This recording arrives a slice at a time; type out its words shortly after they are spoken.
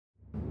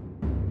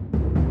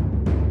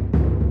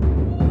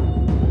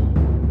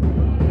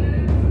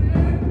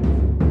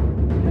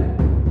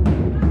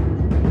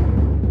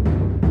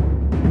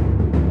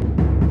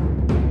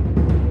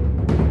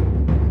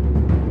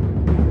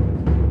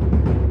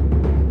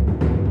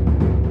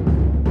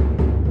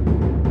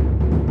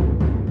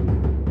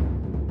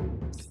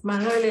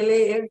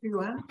Mahalele,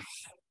 everyone.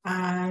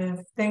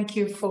 Thank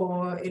you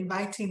for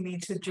inviting me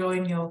to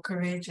join your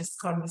courageous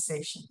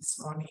conversation this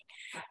morning.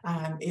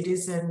 It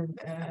is a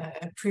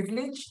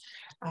privilege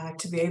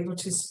to be able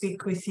to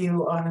speak with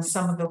you on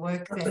some of the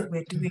work that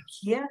we're doing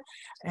here,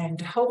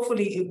 and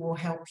hopefully it will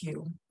help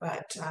you.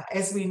 But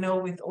as we know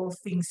with all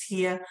things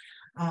here,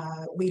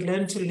 we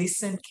learn to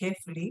listen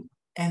carefully,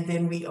 and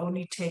then we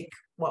only take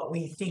what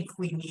we think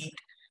we need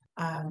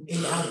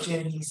in our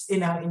journeys,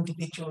 in our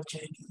individual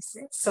journeys.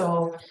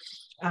 So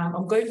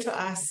I'm going to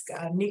ask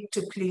Nick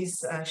to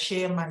please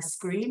share my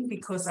screen,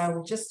 because I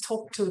will just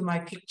talk to my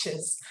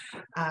pictures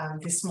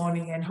this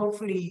morning, and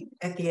hopefully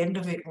at the end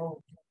of it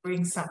we'll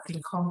bring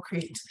something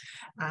concrete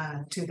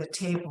to the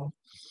table.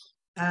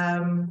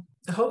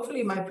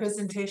 Hopefully my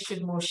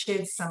presentation will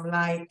shed some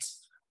light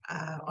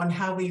on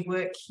how we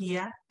work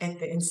here at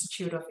the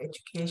Institute of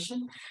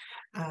Education,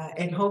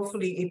 and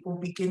hopefully it will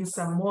begin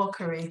some more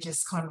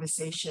courageous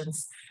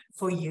conversations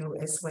for you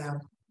as well.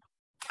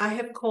 I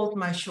have called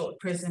my short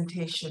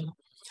presentation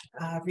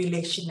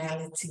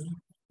Relationality,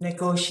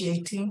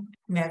 Negotiating,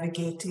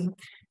 Navigating,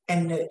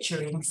 and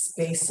Nurturing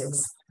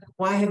Spaces.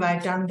 Why have I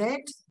done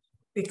that?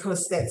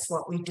 Because that's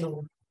what we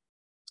do.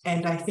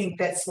 And I think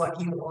that's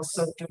what you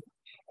also do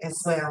as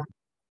well.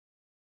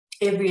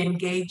 Every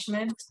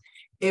engagement,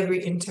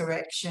 every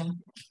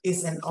interaction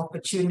is an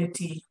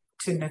opportunity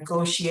to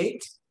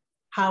negotiate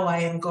how I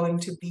am going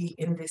to be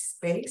in this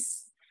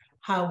space,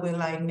 how will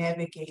I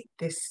navigate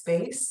this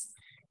space,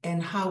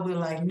 and how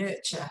will I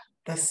nurture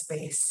the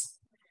space?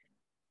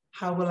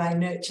 How will I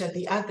nurture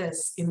the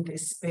others in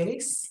this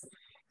space?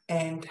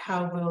 And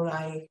how will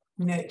I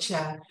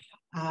nurture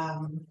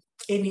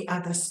any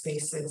other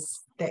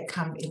spaces that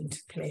come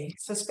into play?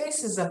 So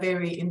spaces are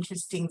very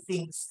interesting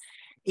things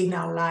in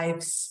our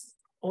lives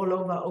all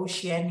over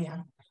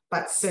Oceania,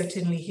 but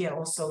certainly here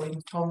also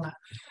in Tonga,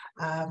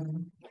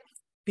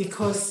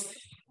 because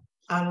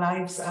our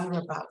lives are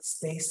about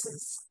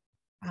spaces,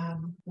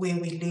 where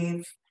we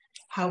live,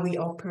 how we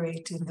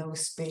operate in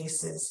those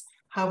spaces,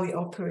 how we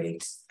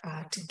operate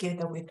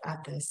together with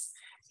others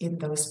in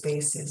those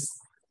spaces.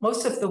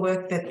 Most of the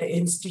work that the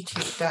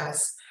Institute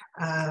does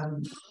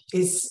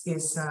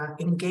is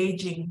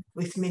engaging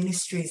with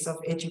ministries of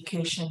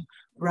education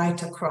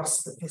right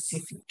across the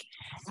Pacific.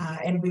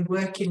 And we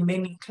work in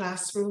many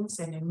classrooms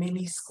and in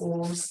many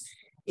schools,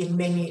 in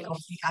many of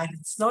the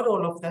islands, not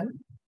all of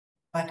them,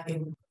 but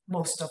in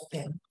most of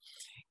them.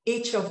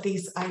 Each of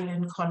these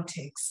island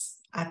contexts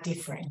are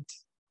different.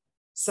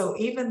 So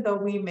even though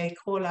we may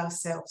call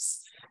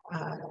ourselves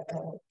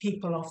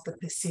people of the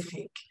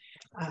Pacific,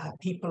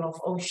 people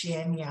of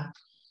Oceania,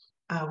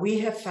 we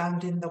have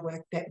found in the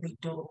work that we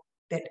do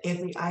that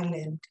every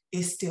island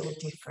is still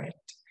different.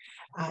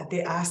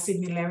 There are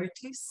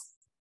similarities,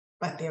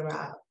 but there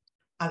are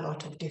a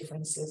lot of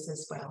differences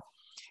as well.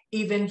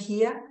 Even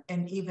here,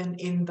 and even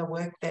in the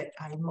work that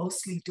I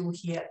mostly do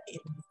here in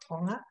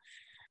Tonga,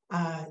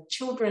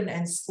 children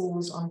and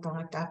schools on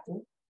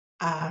Tongatapu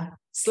are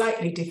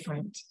slightly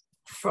different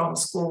from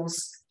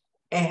schools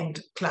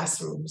and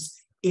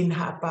classrooms in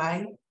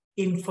Hapai,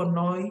 in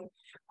Whanoi,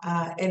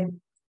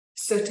 and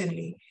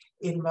certainly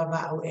in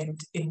Vava'u and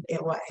in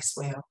Ewa as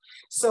well.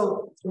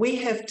 So we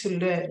have to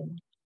learn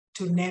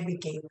to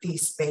navigate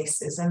these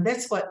spaces. And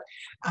that's what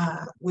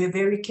we're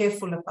very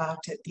careful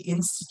about at the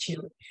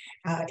Institute,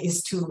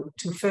 is to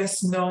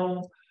first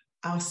know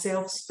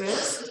ourselves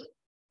first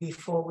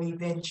before we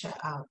venture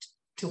out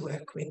to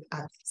work with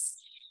others.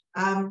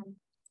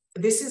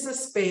 This is a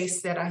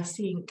space that I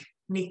think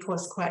Nick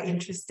was quite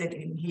interested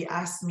in. He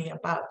asked me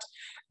about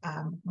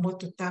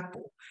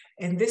Motutapu.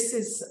 And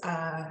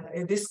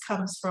this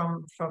comes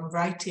from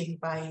writing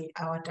by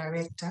our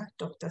director,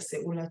 Dr.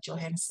 Seula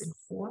Johansen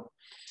Fua,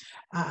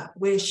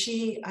 where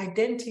she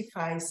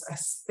identifies a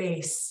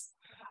space,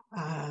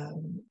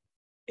 and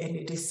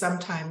it is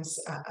sometimes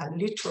a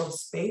literal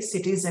space.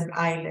 It is an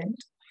island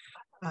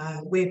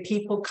where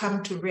people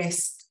come to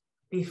rest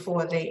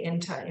before they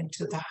enter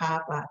into the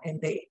harbor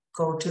and they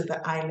go to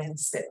the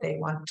islands that they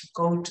want to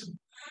go to.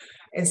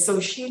 And so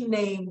she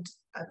named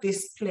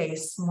this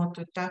place,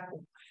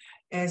 Motutapu,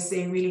 as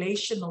a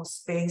relational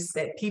space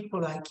that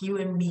people like you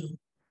and me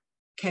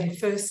can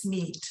first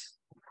meet,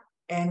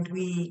 and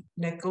we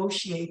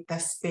negotiate the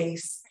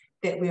space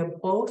that we are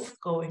both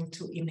going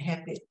to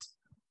inhabit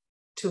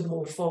to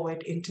move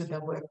forward into the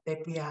work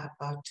that we are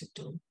about to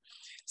do.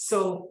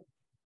 So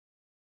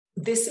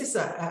this is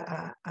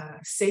a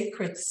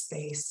sacred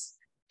space,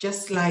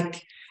 just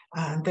like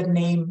the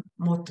name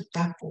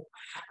Motutapu,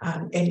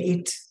 and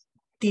it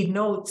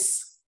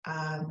denotes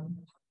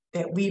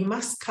that we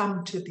must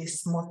come to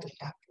this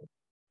Motutapu.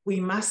 We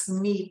must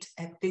meet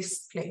at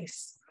this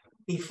place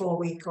before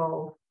we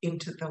go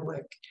into the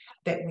work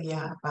that we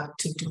are about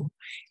to do.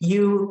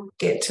 You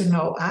get to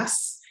know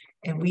us,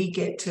 and we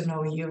get to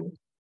know you,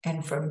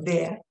 and from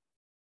there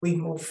we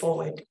move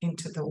forward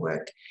into the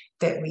work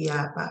that we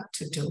are about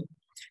to do.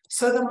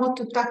 So the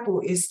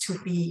Motutapu is to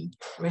be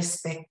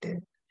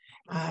respected,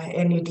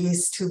 and it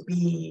is to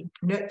be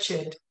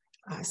nurtured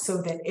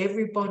so that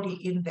everybody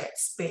in that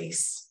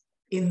space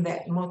in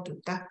that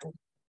motutapu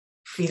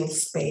feel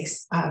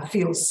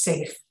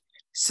safe,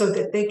 so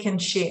that they can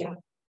share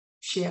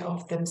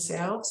of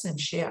themselves and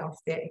share of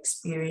their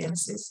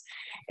experiences.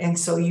 And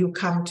so you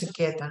come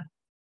together,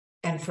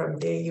 and from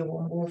there you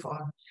will move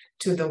on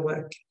to the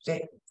work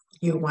that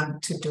you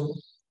want to do.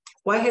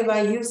 Why have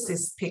I used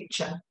this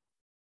picture?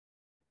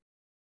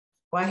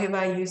 Why have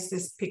I used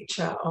this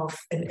picture of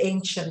an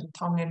ancient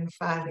Tongan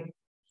whare?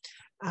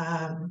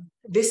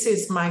 This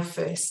is my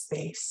first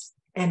space.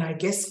 And I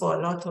guess for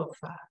a lot of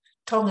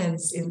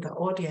Tongans in the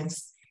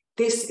audience,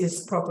 this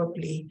is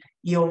probably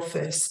your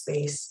first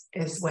space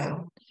as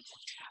well.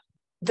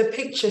 The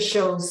picture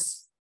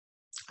shows,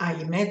 I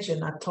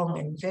imagine, a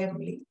Tongan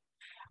family.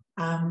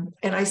 And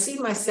I see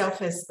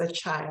myself as the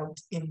child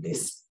in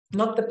this,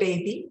 not the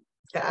baby,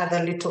 the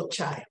other little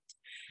child.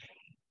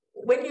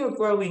 When you're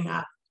growing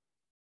up,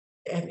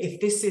 and if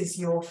this is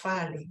your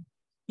whare,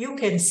 you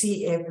can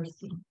see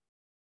everything.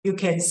 You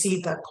can see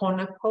the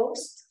corner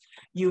post,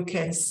 you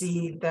can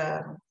see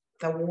the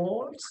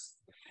walls,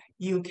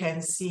 you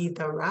can see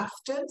the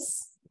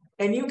rafters,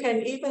 and you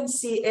can even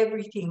see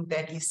everything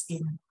that is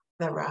in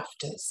the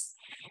rafters.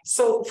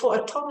 So for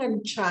a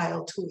Tongan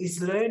child who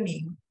is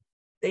learning,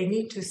 they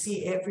need to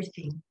see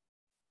everything.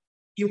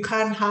 You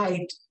can't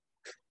hide,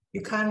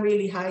 you can't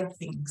really hide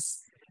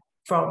things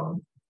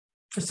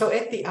so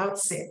at the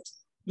outset,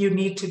 you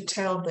need to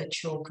tell the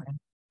children,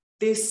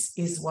 this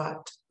is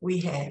what we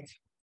have,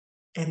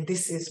 and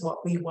this is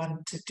what we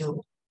want to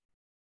do.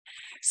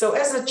 So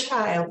as a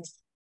child,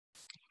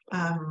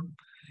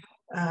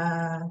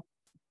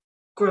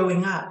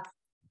 growing up,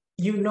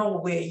 you know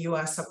where you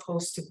are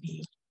supposed to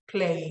be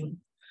playing,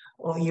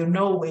 or you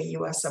know where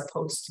you are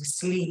supposed to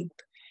sleep,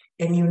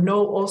 and you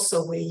know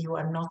also where you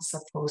are not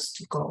supposed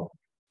to go.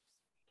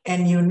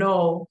 And you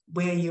know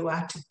where you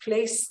are to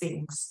place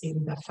things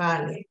in the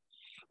whare.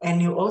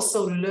 And you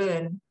also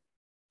learn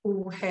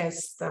who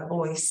has the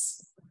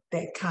voice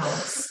that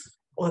counts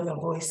or the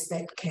voice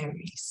that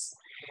carries.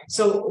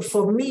 So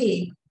for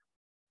me,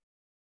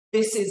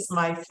 this is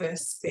my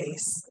first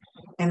space.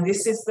 And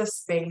this is the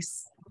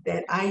space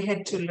that I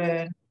had to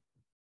learn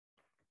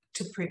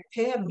to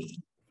prepare me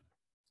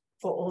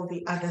for all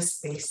the other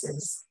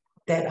spaces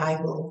that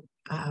I will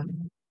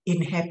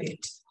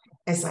inhabit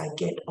as I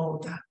get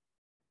older.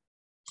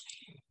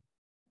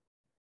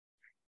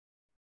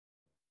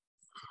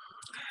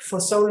 For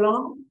so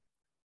long,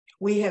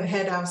 we have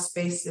had our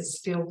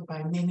spaces filled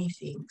by many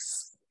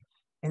things.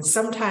 And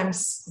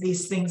sometimes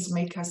these things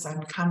make us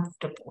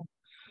uncomfortable,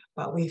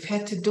 but we've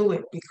had to do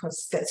it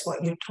because that's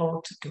what you're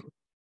told to do.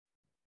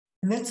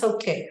 And that's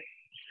okay.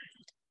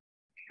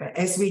 But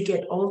as we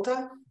get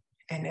older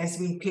and as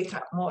we pick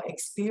up more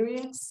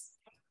experience,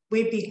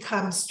 we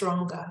become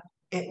stronger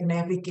at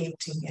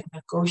navigating and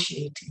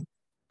negotiating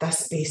the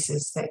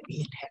spaces that we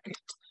inhabit.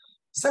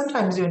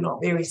 Sometimes we're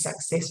not very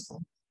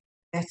successful.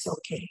 That's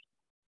okay.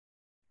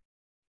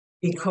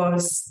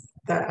 Because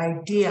the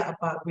idea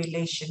about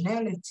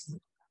relationality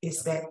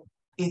is that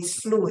it's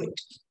fluid.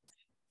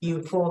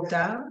 You fall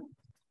down,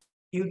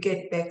 you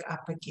get back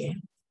up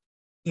again.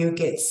 You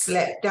get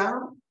slapped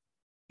down,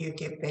 you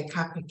get back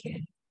up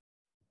again.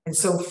 And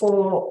so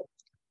for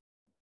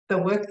the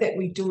work that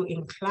we do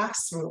in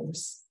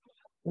classrooms,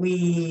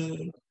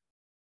 I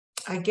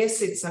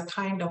guess it's a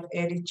kind of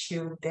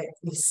attitude that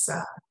is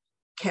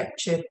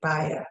captured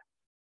by a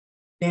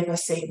never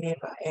say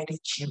never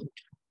attitude.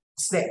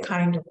 It's that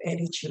kind of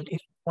attitude.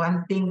 If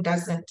one thing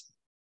doesn't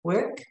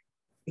work,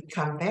 we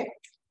come back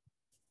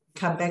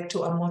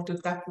to a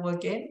motutapu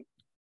again,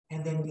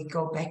 and then we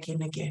go back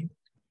in again.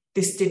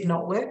 This did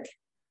not work.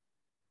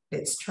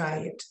 Let's try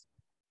it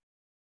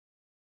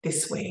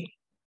this way.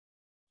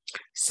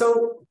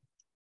 So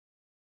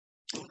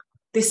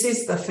this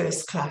is the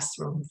first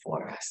classroom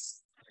for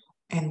us.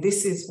 And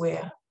this is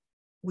where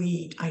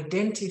we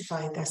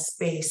identify the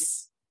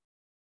space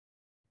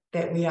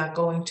that we are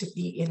going to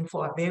be in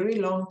for a very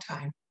long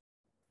time.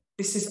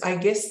 I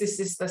guess this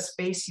is the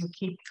space you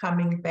keep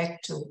coming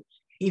back to,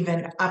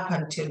 even up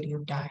until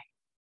you die.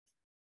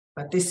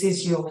 But this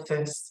is your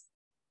first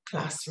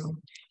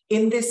classroom.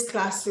 In this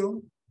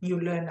classroom, you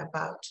learn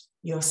about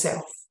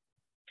yourself.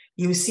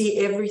 You see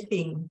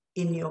everything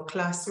in your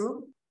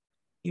classroom.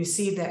 You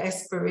see the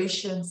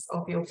aspirations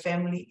of your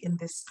family in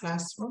this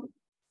classroom.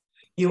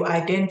 You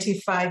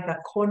identify the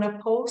corner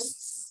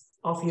posts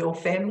of your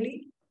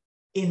family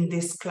in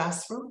this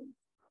classroom.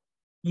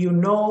 You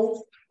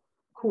know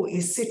who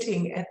is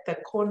sitting at the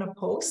corner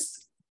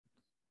post.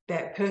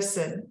 That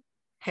person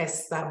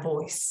has the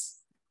voice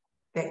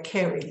that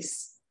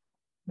carries,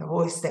 the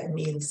voice that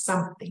means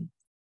something.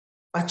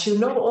 But you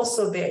know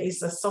also there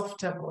is a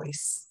softer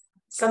voice.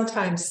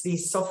 Sometimes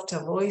these softer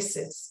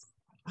voices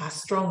are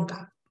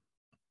stronger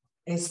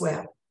as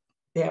well.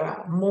 There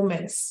are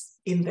moments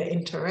in the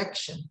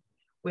interaction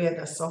where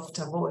the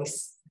softer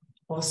voice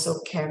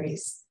also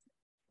carries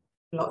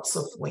lots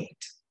of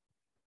weight.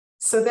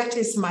 So that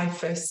is my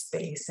first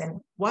space.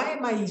 And why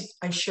am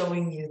I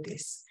showing you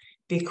this?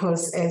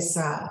 Because as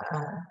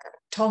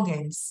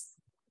Tongans,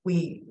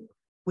 we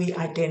we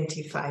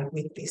identify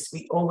with this.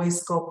 We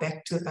always go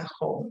back to the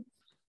home.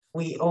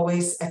 We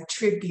always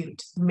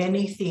attribute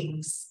many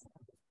things,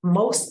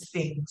 most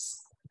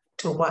things,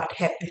 to what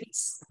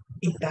happens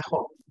in the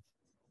home.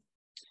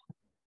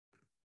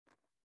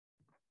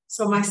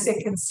 So my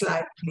second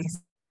slide, please.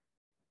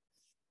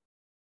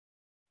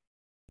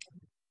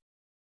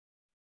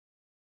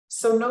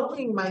 So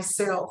knowing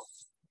myself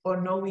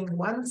or knowing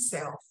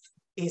oneself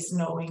is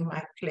knowing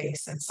my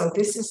place. And so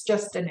this is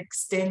just an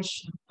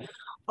extension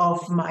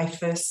of my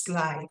first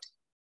slide.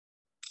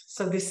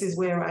 So this is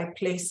where I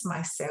place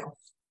myself.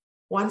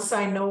 Once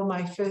I know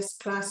my first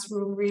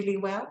classroom really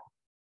well,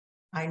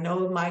 I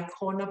know my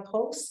corner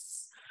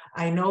posts,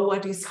 I know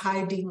what is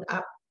hiding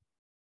up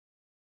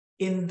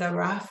in the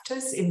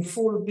rafters in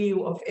full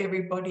view of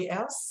everybody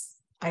else.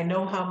 I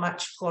know how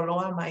much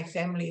koloa my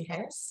family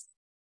has.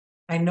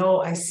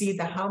 I see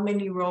how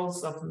many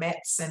rolls of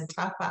mats and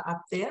tapa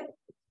up there.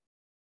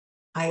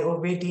 I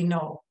already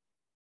know.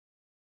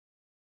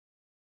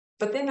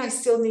 But then I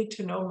still need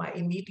to know my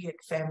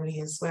immediate family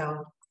as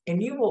well.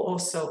 And you will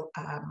also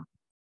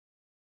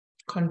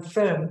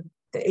confirm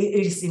that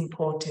it is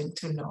important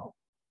to know.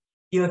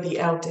 You're the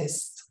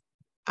eldest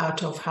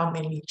out of how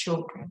many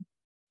children?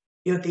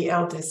 You're the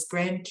eldest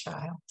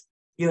grandchild.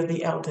 You're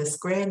the eldest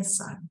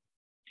grandson.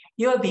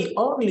 You're the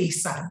only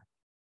son.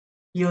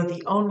 You're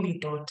the only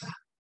daughter.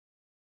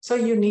 So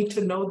you need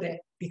to know that,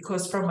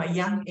 because from a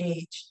young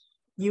age,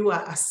 you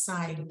are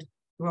assigned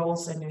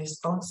roles and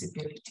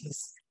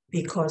responsibilities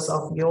because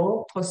of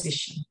your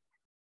position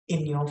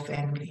in your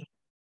family.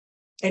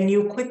 And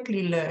you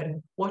quickly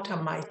learn, what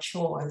are my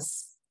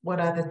chores?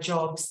 What are the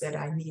jobs that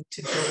I need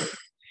to do?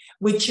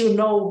 Which you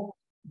know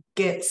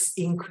gets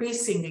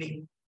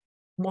increasingly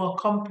more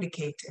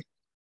complicated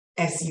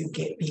as you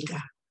get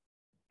bigger.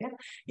 Yeah?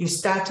 You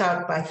start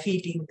out by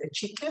feeding the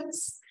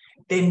chickens,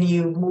 then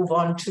you move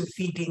on to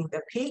feeding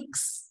the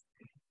pigs,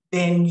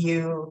 then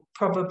you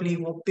probably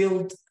will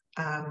build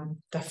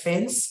the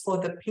fence for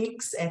the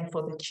pigs and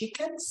for the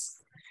chickens,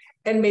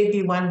 and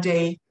maybe one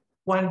day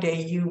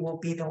you will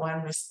be the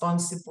one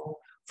responsible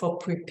for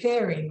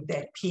preparing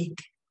that pig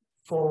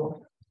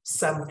for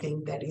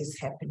something that is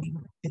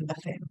happening in the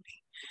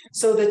family.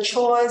 So the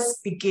chores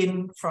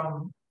begin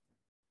from,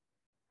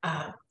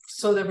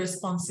 so the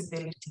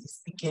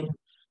responsibilities begin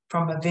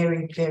from a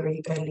very,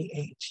 very early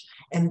age.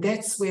 And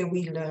that's where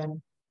we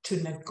learn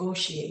to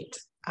negotiate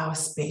our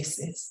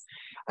spaces.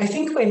 I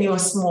think when you're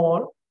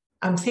small,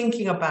 I'm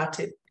thinking about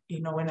it,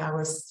 when I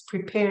was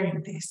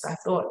preparing this,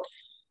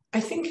 I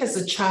think as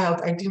a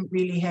child, I didn't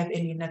really have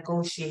any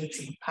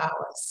negotiating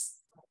powers.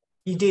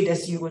 You did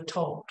as you were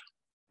told.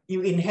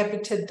 You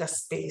inhabited the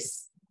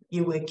space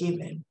you were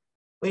given.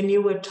 When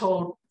you were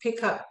told,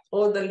 pick up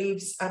all the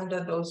leaves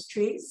under those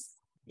trees,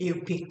 you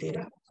picked it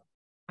up.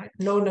 Right?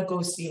 No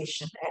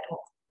negotiation at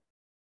all.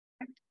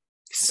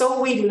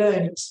 So we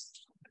learned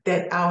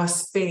that our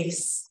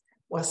space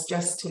was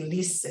just to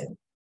listen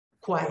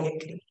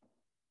quietly.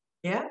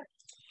 Yeah?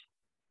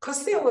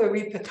 Because there were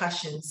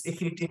repercussions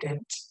if you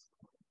didn't.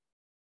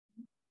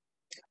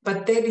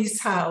 But that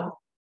is how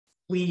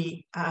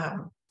we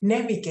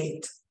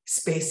navigate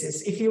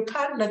spaces. If you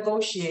can't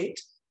negotiate,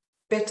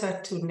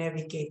 better to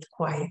navigate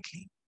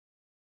quietly.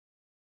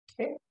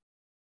 Okay?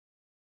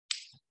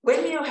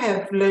 When you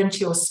have learned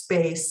your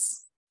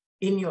space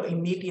in your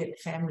immediate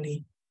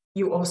family,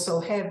 you also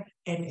have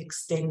an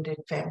extended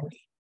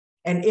family.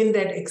 And in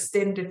that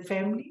extended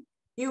family,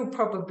 you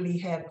probably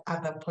have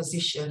other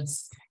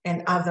positions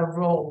and other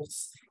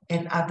roles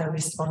and other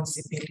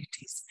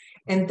responsibilities.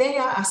 And they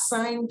are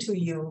assigned to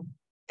you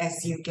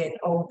as you get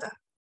older.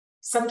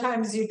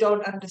 Sometimes you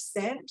don't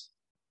understand.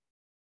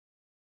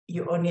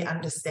 You only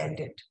understand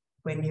it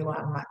when you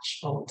are much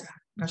older.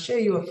 I'll show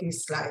you a few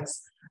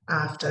slides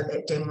after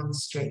that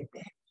demonstrate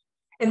that.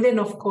 And then,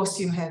 of course,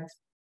 you have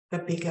the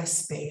bigger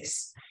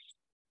space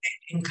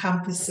that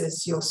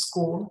encompasses your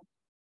school,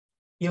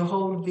 your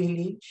whole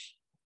village,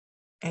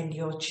 and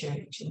your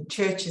church. And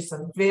church is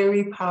a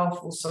very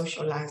powerful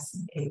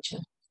socializing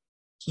agent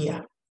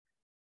here.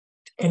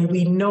 And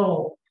we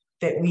know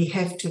that we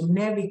have to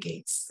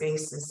navigate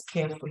spaces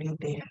carefully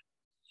there.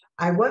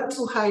 I want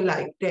to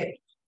highlight that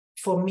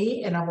for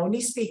me, and I'm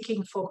only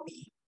speaking for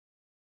me,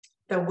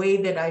 the way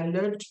that I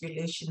learned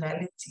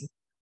relationality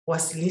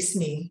was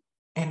listening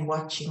and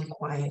watching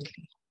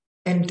quietly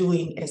and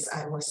doing as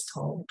I was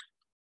told.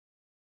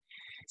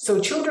 So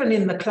children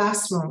in the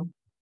classroom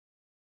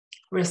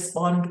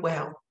respond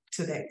well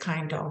to that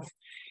kind of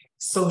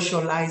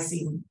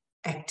socializing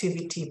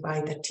activity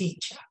by the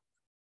teacher.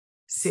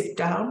 Sit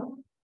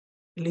down,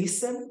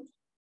 listen,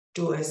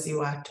 do as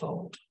you are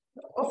told.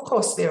 Of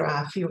course, there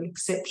are a few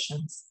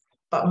exceptions,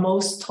 but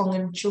most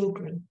Tongan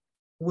children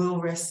will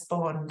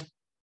respond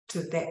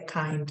to that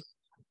kind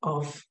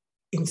of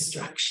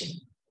instruction.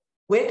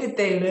 Where did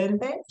they learn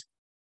that?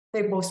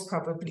 They most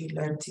probably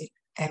learned it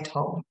at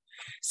home.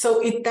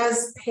 So it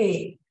does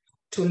pay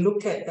to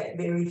look at that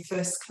very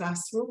first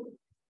classroom,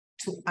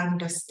 to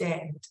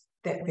understand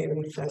that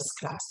very first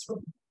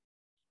classroom.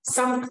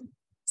 Some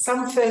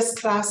first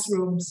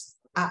classrooms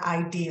are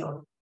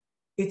ideal.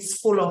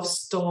 It's full of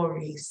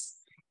stories.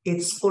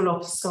 It's full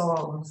of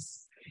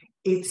songs.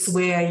 It's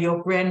where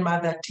your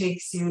grandmother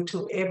takes you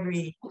to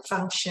every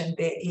function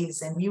there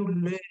is, and you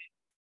learn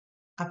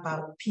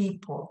about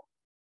people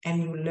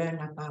and you learn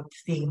about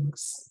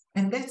things.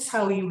 And that's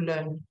how you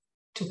learn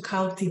to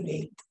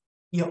cultivate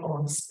your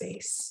own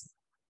space.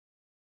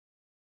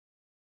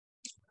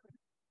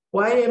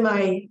 Why am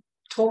I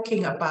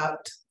talking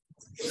about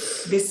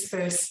this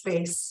first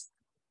space?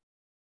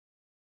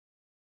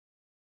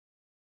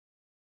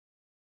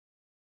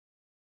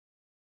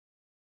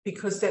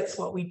 Because that's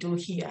what we do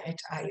here at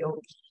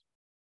IOE.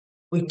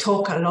 We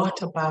talk a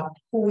lot about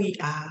who we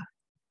are,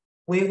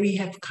 where we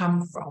have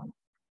come from,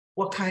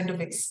 what kind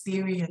of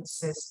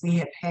experiences we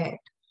have had,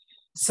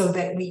 so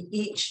that we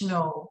each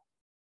know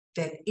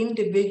that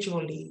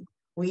individually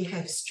we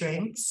have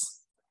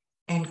strengths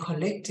and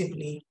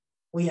collectively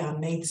we are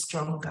made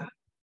stronger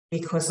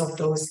because of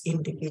those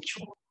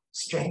individual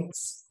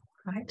strengths,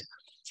 right?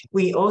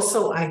 We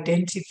also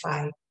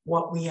identify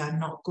what we are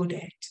not good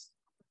at,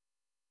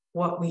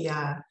 what we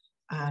are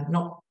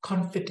not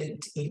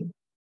confident in.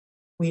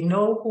 We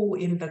know who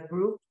in the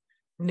group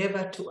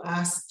never to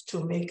ask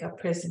to make a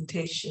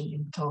presentation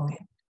in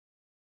Tongan.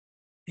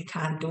 They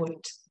can't do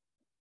it.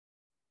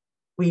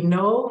 We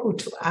know who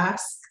to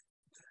ask,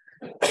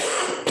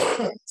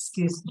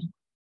 excuse me,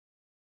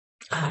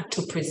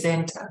 to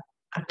present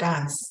a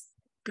dance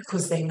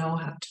because they know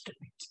how to do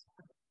it.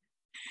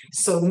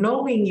 So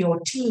knowing your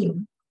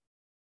team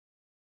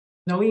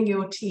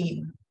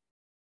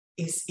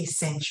is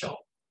essential,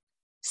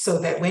 so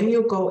that when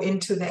you go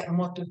into that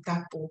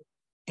motutapu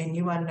and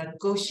you are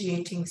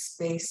negotiating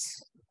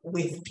space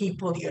with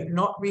people you're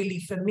not really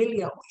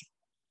familiar with,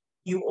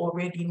 you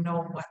already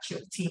know what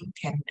your team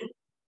can do,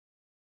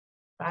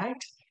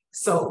 right?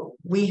 So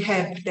we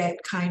have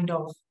that kind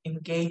of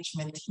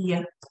engagement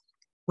here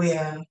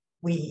where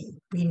we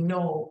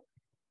know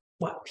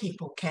what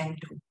people can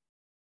do.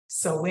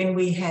 So when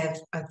we have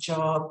a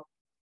job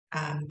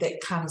that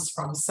comes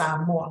from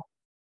Samoa,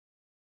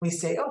 we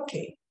say,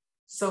 okay,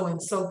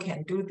 so-and-so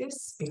can do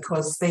this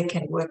because they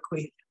can work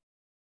with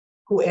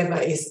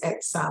whoever is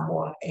at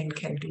Samoa and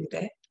can do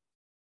that.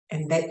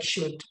 And that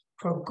should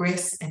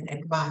progress and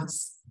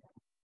advance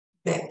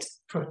that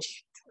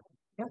project.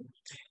 Yeah?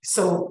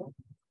 So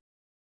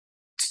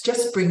to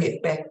just bring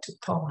it back to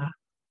Tonga,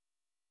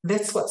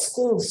 that's what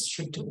schools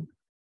should do,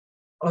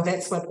 or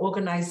that's what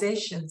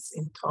organizations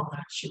in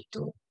Tonga should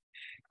do.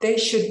 They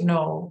should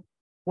know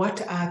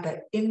what are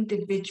the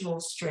individual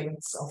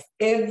strengths of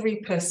every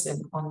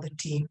person on the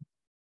team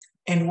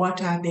and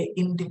what are their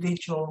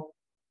individual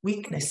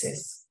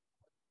weaknesses,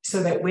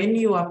 so that when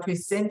you are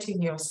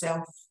presenting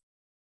yourself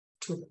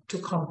to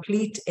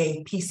complete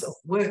a piece of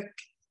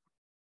work,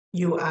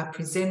 you are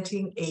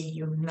presenting a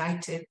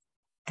united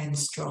and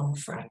strong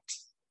front,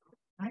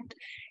 right?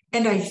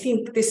 And I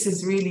think this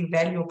is really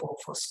valuable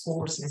for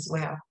schools as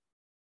well.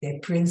 Their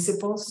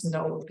principals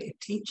know their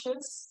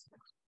teachers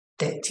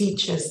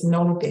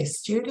know their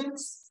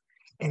students,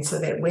 and so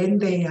that when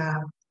they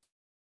are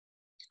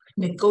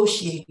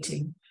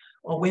negotiating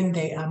or when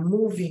they are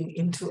moving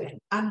into an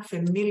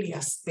unfamiliar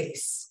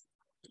space,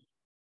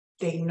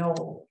 they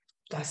know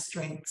the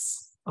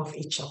strengths of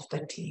each of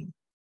the team,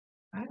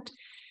 right?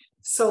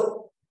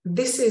 So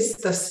this is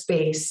the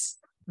space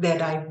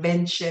that I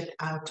ventured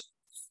out.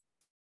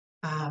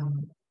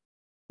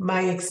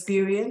 My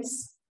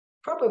experience,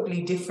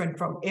 probably different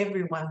from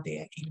everyone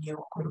there in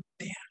your group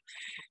there.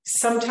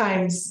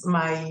 Sometimes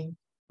my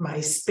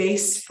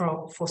space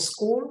for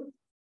school,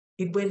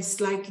 it went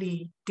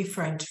slightly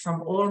different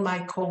from all my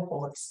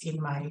cohorts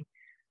in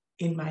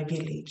my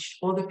village,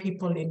 all the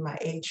people in my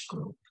age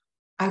group.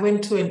 I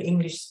went to an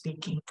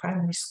English-speaking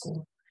primary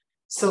school.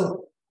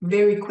 So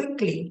very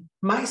quickly,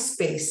 my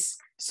space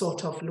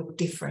sort of looked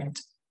different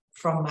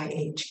from my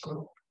age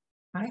group,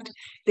 right?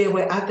 There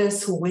were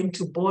others who went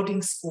to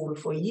boarding school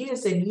for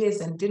years and years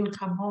and didn't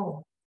come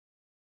home.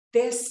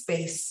 Their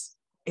space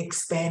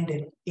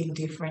expanded in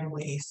different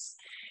ways.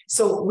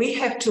 So we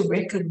have to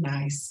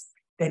recognize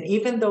that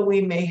even though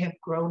we may have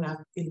grown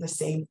up in the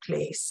same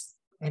place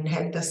and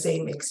had the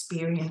same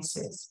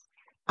experiences,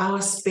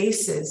 our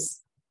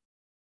spaces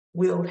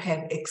will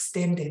have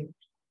extended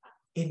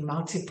in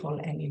multiple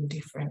and in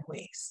different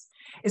ways.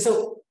 And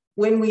so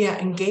when we are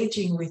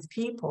engaging with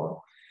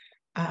people,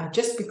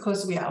 just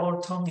because we are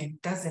all Tongan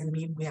doesn't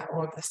mean we are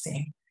all the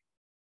same,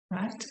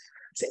 right?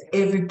 So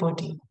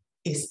everybody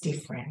is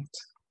different.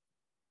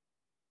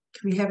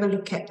 Can we have a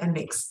look at the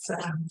next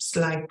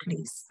slide,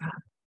 please,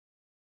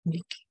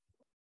 Nick?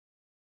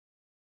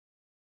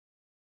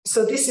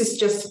 So this is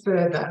just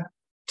further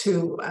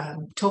to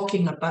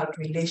talking about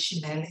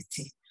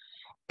relationality.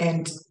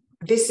 And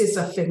this is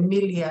a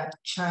familiar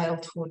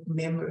childhood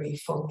memory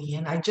for me,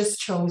 and I just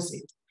chose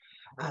it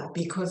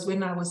because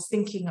when I was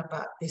thinking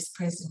about this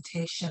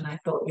presentation, I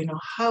thought, you know,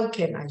 how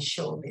can I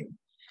show them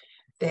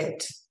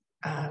that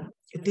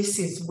this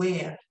is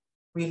where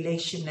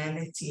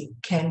relationality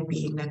can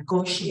be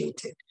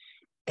negotiated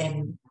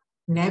and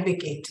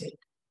navigated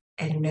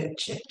and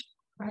nurtured,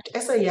 right?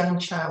 As a young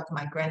child,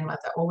 my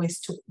grandmother always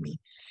took me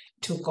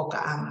to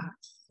Koka'ama.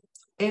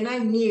 And I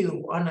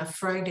knew on a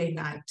Friday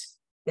night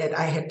that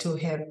I had to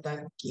have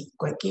the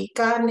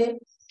kikane,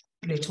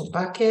 little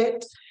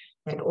bucket,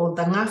 had all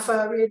the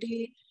ngafa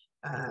ready.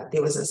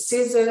 There was a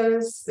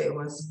scissors, there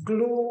was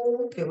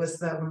glue, there was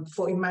the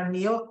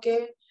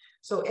fo'imanioke.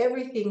 So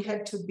everything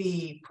had to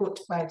be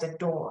put by the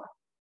door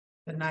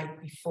the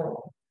night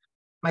before.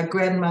 My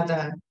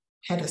grandmother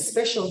had a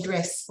special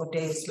dress for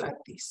days like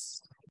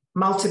this,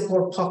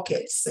 multiple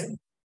pockets and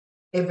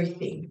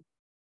everything.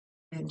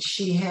 And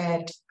she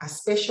had a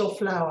special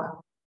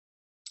flower.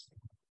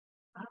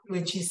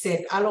 When she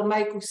said, "Alo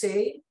mai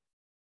kusei,"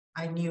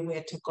 I knew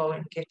where to go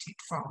and get it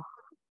from.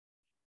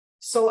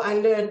 So I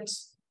learned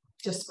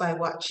just by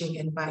watching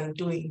and by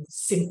doing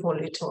simple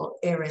little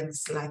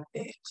errands like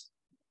that.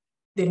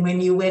 Then when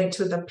you went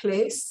to the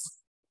place,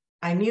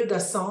 I knew the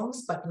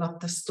songs, but not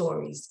the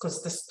stories,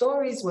 because the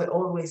stories were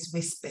always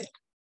whispered,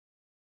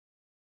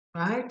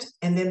 right?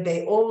 And then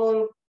they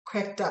all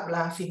cracked up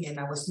laughing, and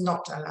I was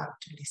not allowed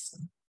to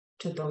listen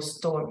to those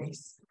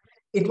stories.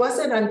 It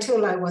wasn't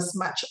until I was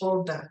much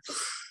older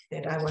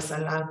that I was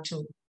allowed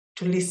to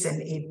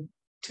listen in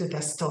to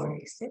the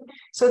stories.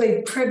 So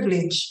they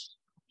privilege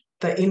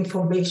the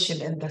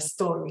information and the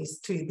stories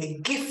to you. They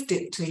gift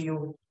it to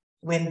you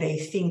when they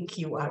think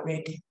you are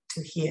ready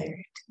to hear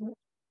it.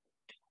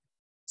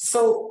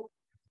 So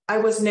I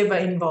was never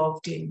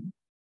involved in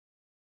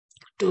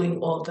doing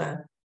all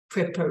the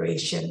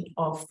preparation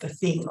of the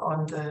thing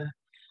on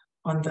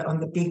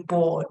the big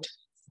board.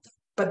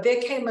 But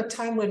there came a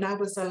time when I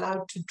was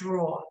allowed to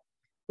draw,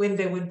 when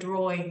they were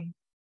drawing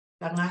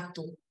the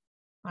ngatu,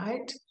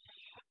 right?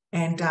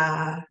 And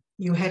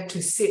you had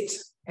to sit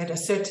at a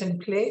certain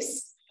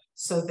place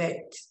so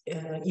that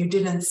you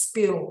didn't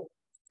spill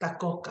the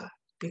koka,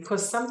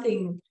 because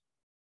something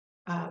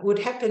would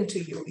happen to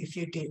you if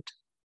you did,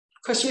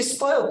 because you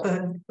spoiled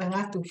the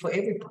ngatu for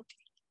everybody.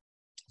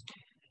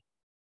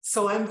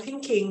 So I'm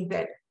thinking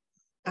that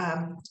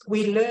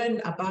we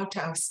learn about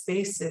our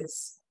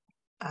spaces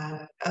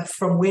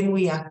from when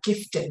we are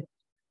gifted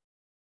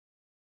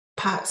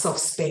parts of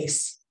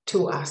space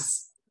to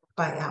us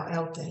by our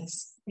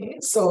elders. Yeah?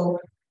 So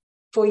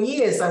for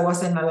years, I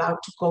wasn't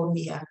allowed to go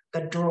near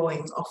the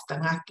drawing of the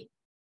ngatu.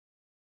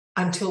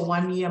 Until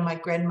one year, my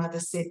grandmother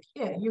said,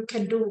 "Yeah, you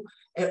can do,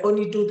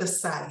 only do the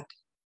side,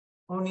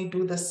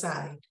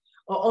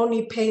 or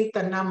only paint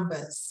the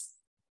numbers."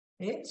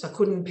 Yeah? So I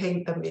couldn't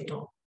paint the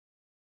middle.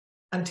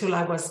 Until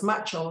I was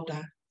much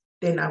older,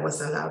 then I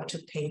was allowed to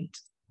paint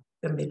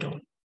the middle.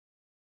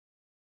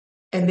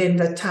 And then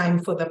the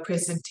time for the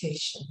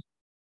presentation.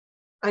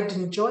 I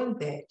didn't join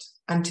that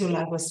until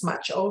I was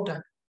much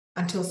older,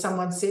 until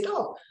someone said,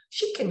 "Oh,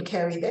 she can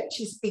carry that,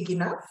 she's big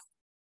enough,"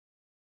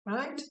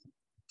 right?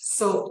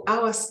 So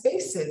our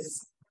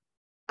spaces,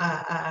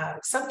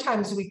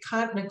 sometimes we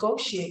can't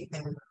negotiate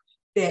them.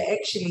 They're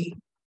actually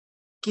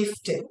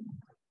gifted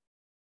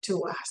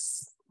to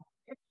us.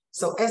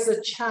 So as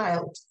a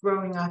child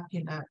growing up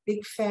in a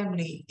big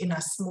family, in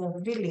a small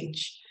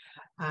village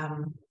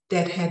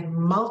that had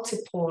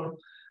multiple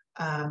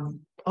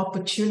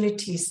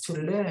opportunities to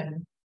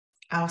learn,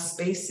 our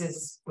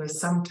spaces were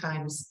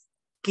sometimes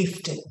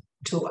gifted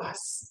to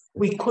us.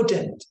 We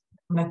couldn't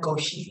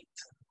negotiate.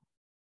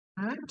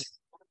 Right?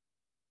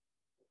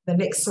 The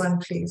next one,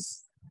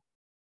 please.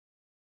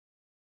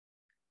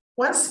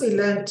 Once we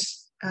learned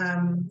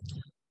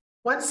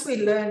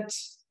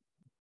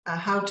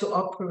how to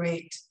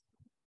operate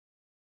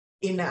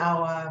in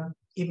our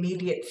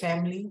immediate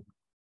family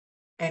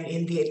and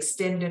in the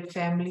extended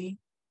family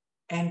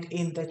and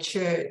in the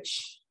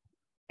church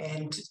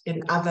and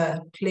in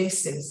other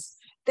places,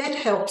 that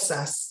helps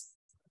us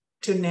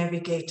to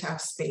navigate our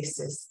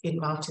spaces in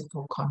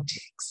multiple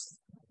contexts.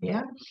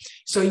 Yeah.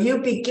 So you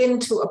begin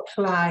to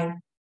apply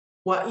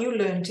what you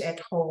learned at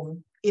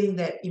home in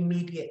that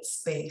immediate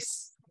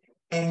space,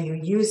 and you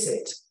use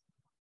it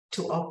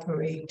to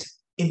operate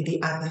in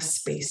the other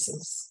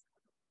spaces.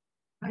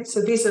 Right?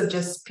 So these are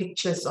just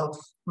pictures of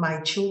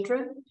my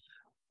children,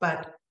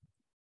 but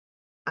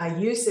I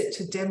use it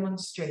to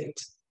demonstrate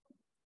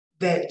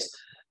that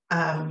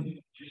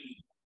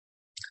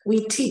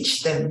we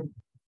teach them,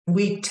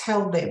 we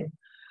tell them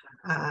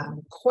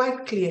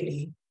quite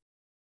clearly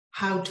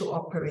how to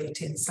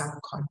operate in some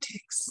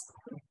contexts.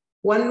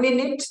 1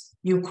 minute,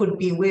 you could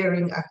be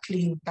wearing a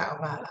clean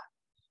ta'awala.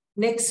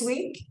 Next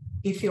week,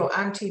 if your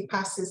auntie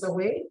passes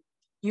away,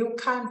 you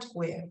can't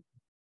wear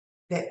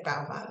that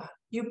ta'awala.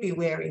 You'll be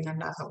wearing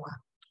another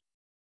one,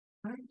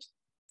 right?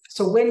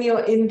 So when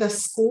you're in the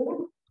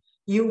school,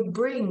 you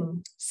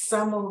bring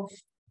some of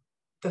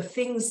the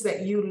things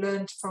that you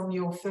learned from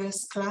your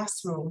first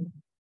classroom.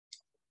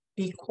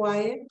 Be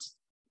quiet,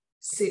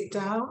 sit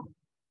down,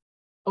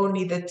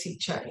 only the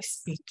teacher is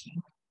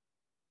speaking.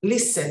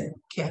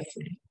 Listen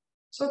carefully.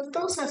 So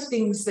those are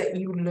things that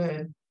you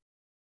learn,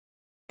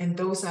 and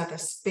those are the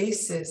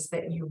spaces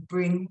that you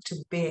bring to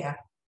bear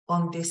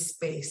on this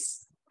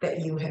space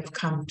that you have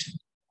come to,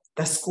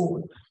 the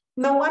school.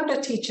 No wonder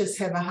teachers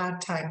have a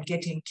hard time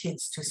getting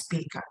kids to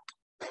speak up.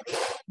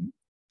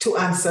 to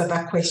answer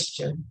that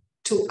question,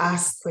 to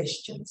ask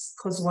questions.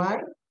 Because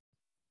why?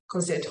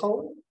 Because at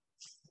home,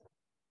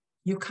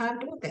 you can't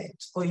do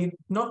that, or you're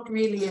not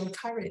really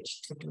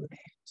encouraged to do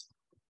that.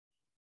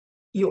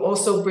 You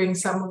also bring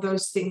some of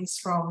those things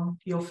from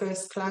your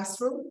first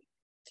classroom.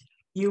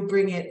 You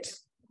bring it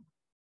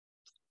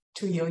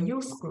to your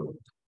youth group.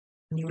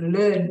 And you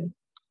learn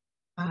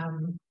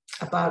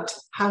about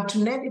how to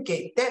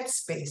navigate that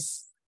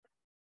space.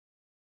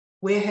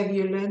 Where have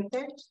you learned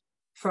that?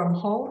 From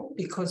home,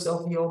 because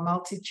of your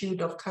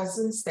multitude of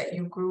cousins that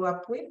you grew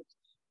up with,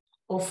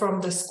 or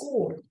from the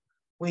school,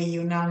 where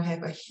you now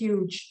have a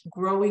huge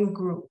growing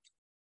group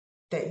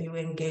that you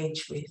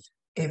engage with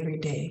every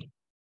day.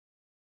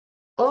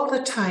 All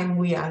the time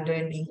we are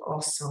learning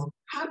also.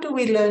 How do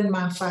we learn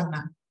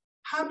mafana?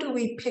 How do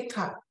we pick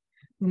up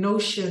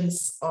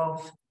notions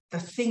of the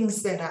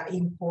things that are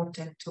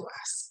important to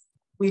us?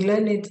 We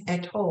learn it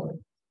at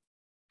home.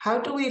 How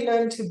do we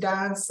learn to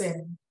dance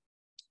and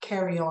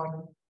carry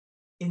on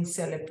in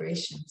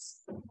celebrations?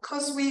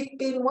 Because we've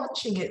been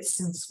watching it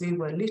since we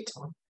were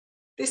little.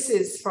 This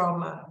is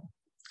from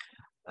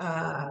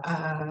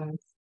an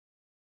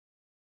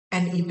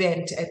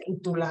event at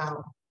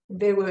Utulao.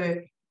 They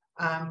were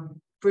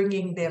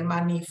bringing their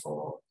money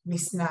for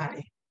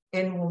Misnare,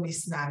 annual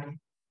Misnare.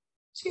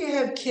 So you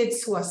have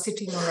kids who are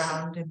sitting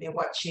around and they're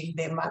watching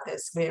their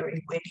mothers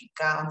wearing wedding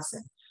gowns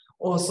and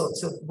all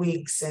sorts of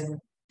wigs and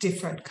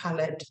different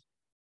colored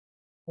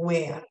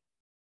wear.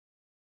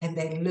 And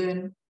they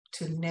learn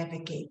to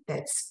navigate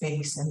that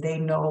space, and they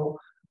know,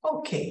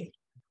 okay,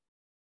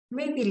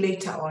 maybe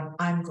later on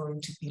I'm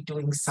going to be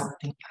doing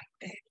something like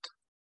that.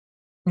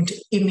 I'm going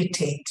to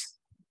imitate.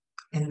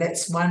 And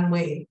that's one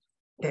way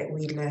that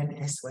we learn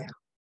as well.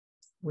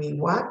 We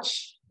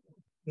watch,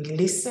 we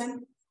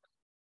listen,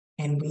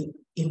 and we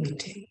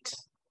imitate.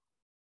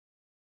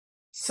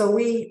 So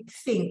we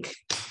think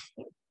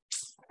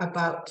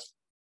about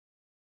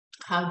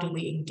how do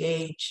we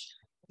engage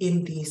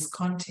in these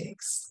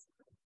contexts.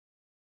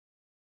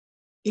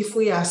 If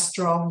we are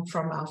strong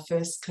from our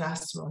first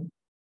classroom,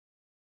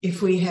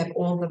 if we have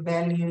all the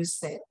values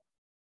that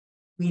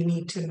we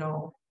need to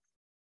know,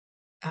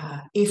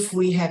 if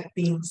we have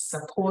been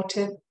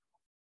supported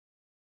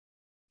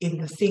in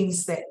the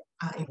things that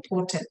are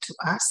important to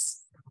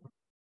us,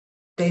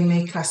 they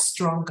make us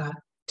stronger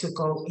to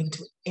go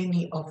into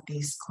any of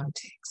these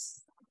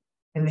contexts.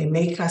 And they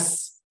make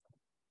us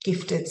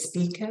gifted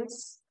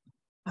speakers.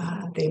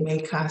 They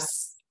make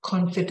us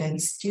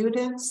confident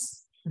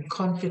students and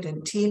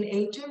confident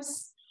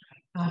teenagers.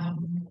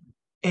 And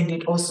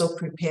it also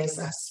prepares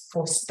us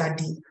for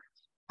study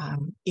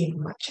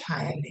in much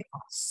higher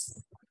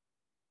levels.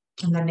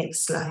 On the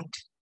next slide.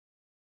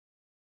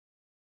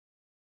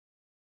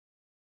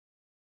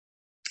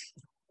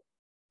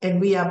 And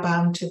we are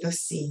bound to the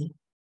sea.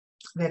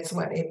 That's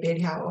what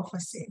Eberia Offa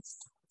says.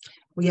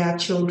 We are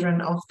children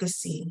of the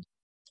sea.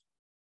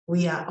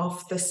 We are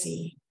of the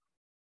sea.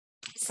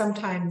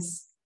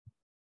 Sometimes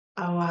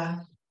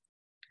our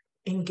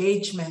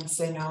engagements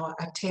and our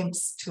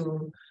attempts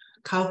to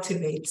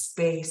cultivate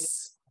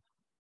space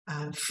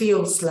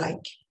feels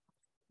like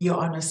you're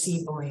on a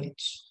sea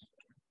voyage.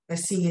 The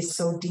sea is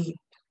so deep,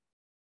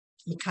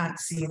 you can't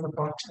see the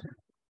bottom.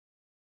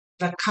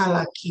 The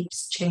color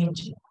keeps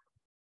changing.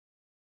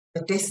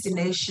 The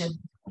destination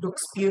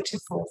looks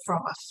beautiful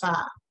from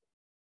afar.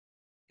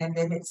 And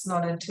then it's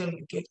not until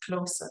you get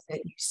closer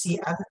that you see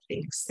other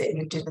things that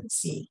you didn't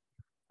see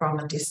from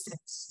a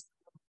distance.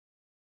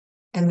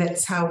 And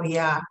that's how we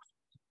are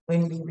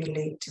when we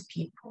relate to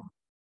people.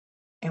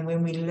 And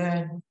when we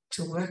learn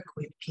to work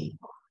with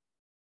people,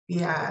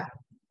 we are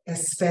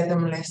as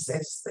fathomless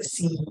as the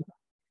sea.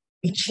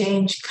 We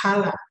change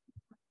color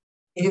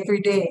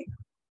every day.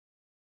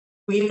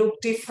 We look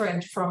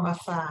different from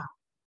afar.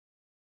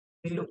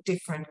 We look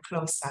different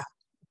closer.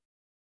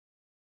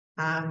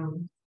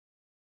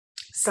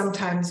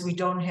 Sometimes we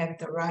don't have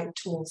the right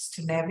tools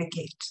to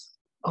navigate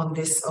on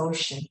this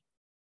ocean.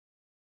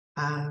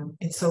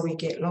 And so we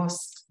get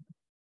lost.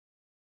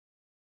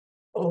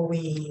 Or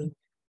we,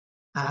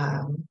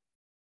 or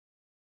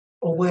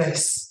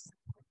worse.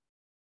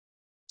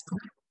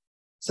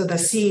 So the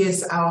sea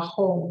is our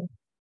home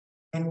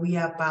and we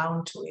are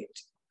bound to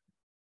it.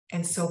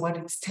 And so what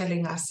it's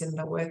telling us in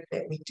the work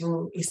that we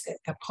do is that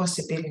the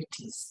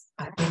possibilities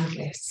are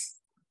endless.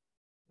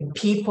 And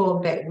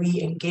people that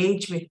we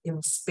engage with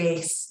in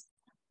space,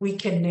 we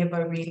can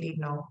never really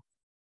know.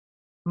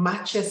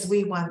 Much as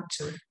we want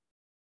to,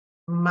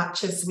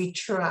 much as we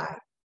try,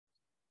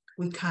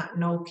 we can't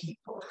know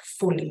people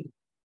fully.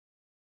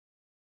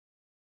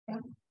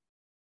 Yeah.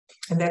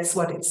 And that's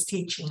what it's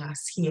teaching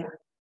us here.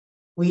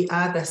 We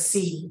are the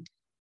sea.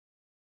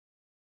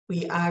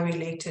 We are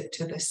related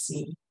to the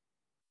sea.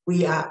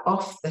 We are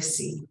of the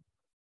sea.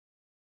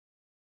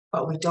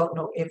 But we don't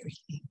know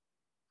everything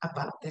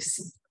about the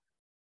sea.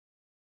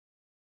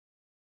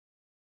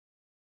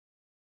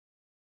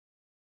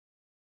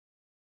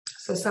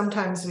 So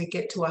sometimes we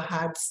get to a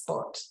hard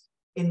spot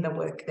in the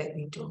work that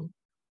we do.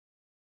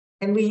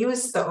 And we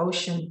use the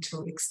ocean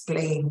to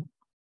explain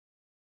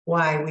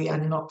why we are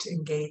not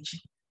engaging.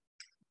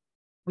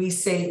 We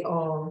say,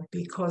 oh,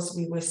 because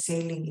we were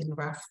sailing in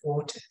rough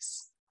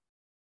waters,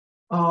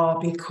 or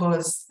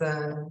because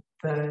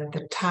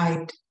the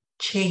tide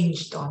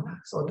changed on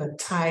us, or the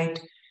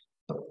tide,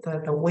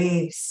 the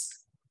waves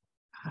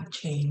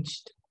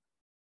changed,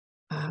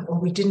 or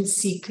we didn't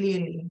see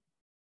clearly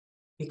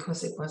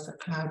because it was a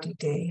cloudy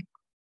day,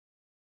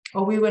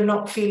 or we were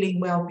not feeling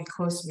well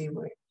because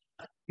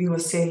we were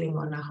sailing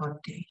on a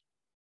hot day.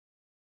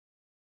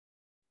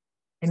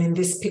 And in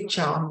this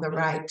picture on the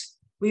right,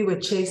 we were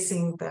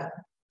chasing the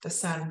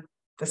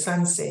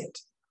sunset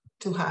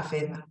to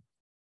Hawhena.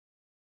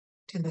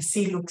 And the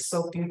sea looks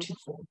so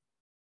beautiful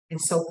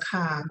and so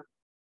calm.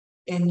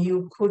 And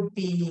you could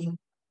be,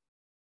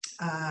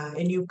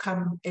 and you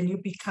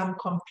become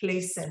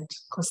complacent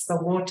because the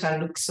water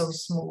looks so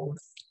smooth.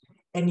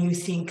 And you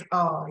think,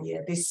 oh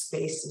yeah, this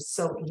space is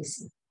so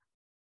easy.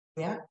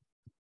 Yeah.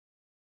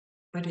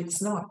 But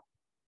it's not,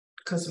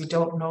 because we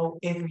don't know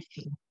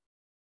everything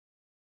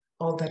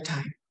all the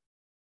time.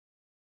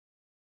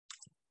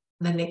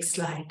 The next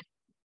slide.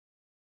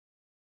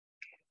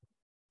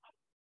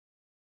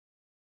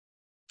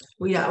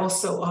 We are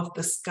also of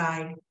the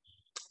sky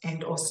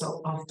and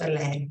also of the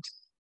land.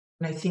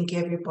 And I think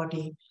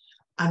everybody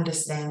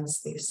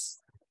understands this.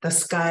 The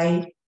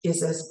sky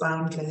is as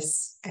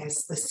boundless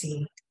as the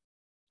sea.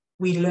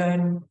 We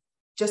learn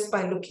just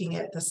by looking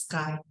at the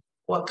sky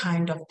what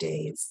kind of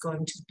day it's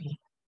going to be.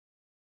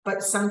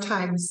 But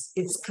sometimes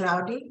it's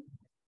cloudy,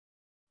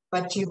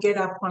 but you get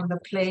up on the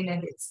plane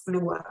and it's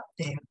blue up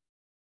there.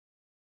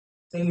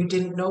 So you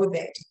didn't know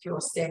that if you're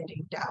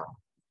standing down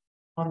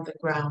on the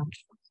ground.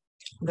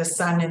 The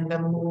sun and the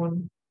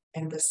moon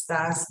and the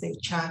stars, they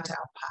chart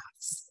our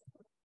paths.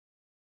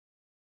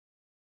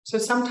 So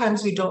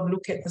sometimes we don't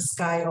look at the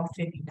sky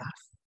often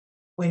enough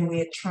when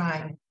we're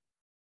trying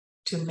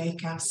to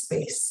make our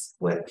space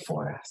work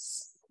for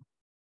us.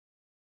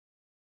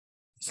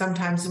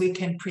 Sometimes we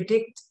can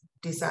predict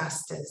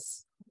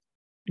disasters,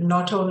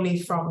 not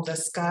only from the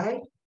sky,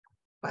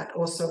 but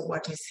also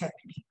what is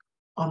happening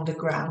on the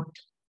ground.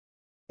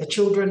 The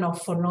children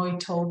of Whanoi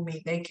told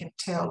me they can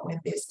tell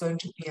when there's going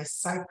to be a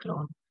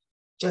cyclone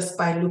just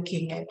by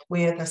looking at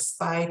where the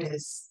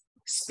spiders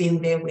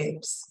spin their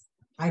webs.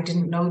 I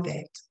didn't know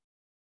that.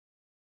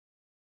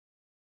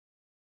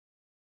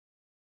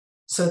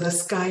 So the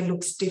sky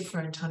looks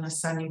different on a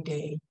sunny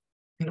day.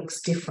 It looks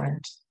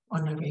different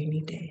on a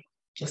rainy day,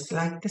 just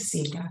like the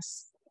sea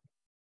does.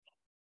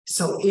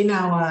 So in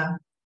our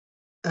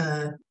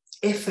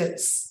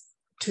efforts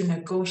to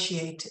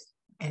negotiate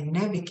and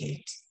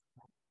navigate,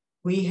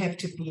 we have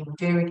to be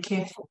very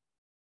careful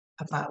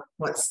about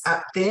what's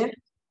up there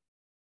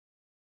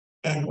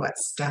and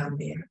what's down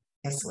there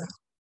as well.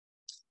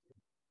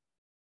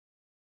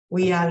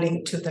 We are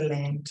linked to the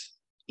land,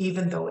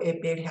 even though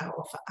Eberia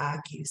often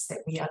argues that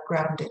we are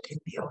grounded in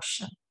the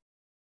ocean.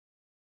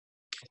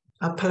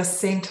 Our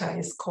placenta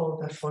is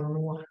called the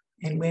whanua,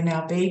 and when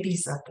our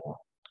babies are born,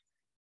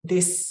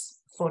 this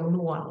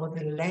whanua, or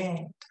the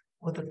land,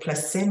 or the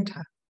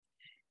placenta,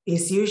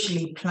 is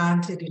usually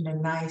planted in a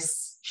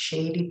nice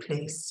shady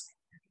place,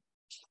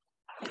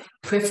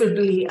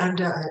 preferably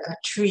under a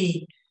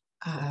tree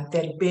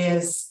that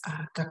bears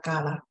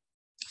kakala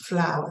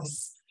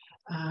flowers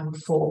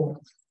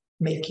for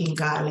making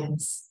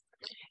garlands.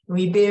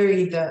 We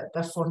bury the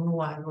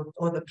whanua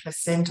or the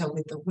placenta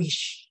with the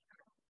wish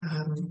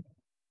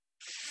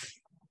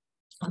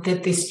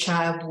that this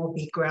child will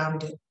be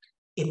grounded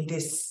in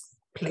this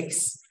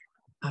place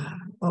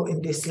or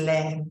in this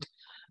land,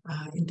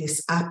 in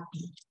this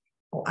api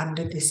or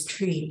under this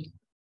tree.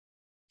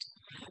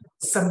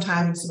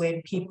 Sometimes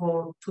when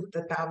people put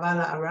the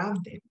tavala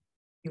around them,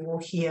 you will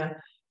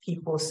hear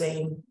people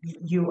saying,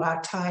 you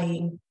are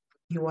tying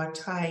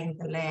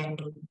the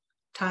land, or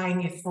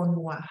tying e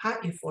whanua, ha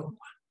e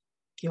whanua,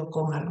 ki o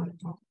konga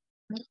loto.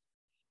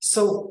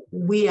 So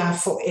we are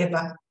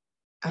forever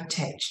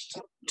attached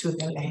to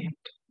the land.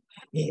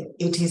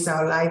 It is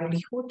our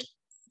livelihood,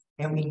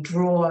 and we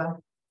draw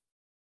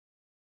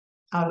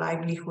our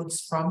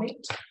livelihoods from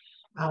it.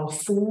 Our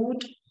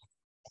food,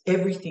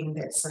 everything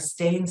that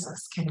sustains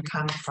us can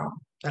come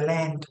from the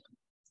land.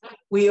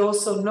 We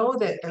also know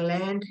that the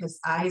land has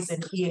eyes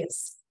and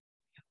ears.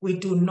 We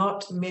do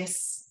not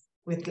mess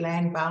with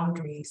land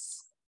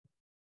boundaries.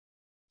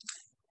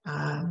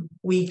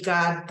 We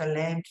guard the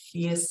land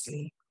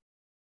fiercely,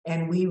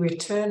 and we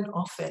return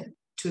often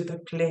to the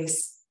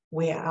place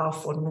where our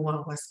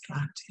whanua was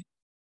planted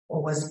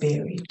or was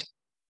buried.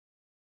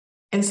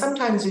 And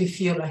sometimes we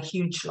feel a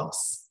huge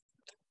loss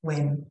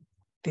when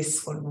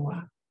this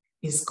whanua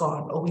is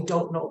gone, or we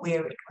don't know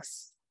where it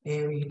was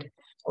buried,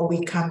 or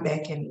we come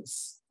back and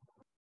it's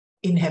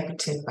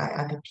inhabited by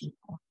other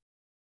people.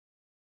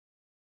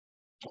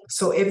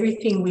 So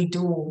everything we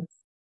do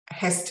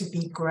has to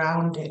be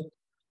grounded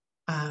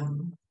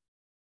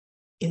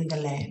in the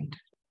land.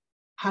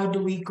 How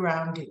do we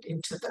ground it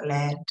into the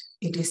land?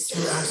 It is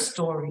through our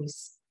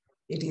stories.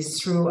 It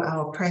is through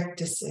our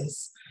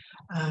practices.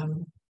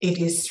 It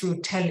is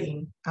through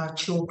telling our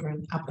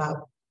children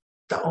about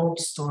the old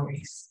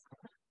stories,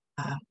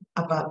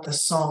 about the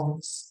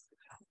songs,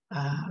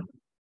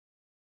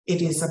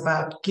 It is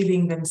about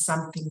giving them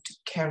something to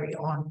carry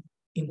on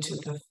into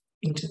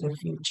the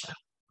future.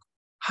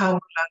 How will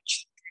our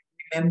children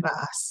remember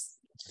us?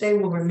 They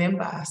will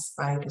remember us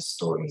by the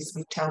stories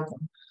we tell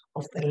them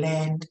of the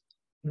land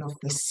and of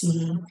the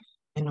sea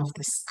and of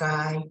the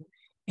sky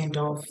and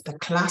of the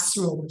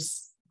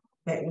classrooms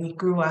that we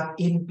grew up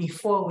in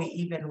before we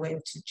even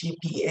went to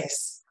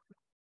GPS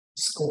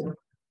school.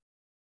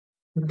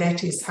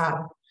 That is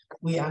how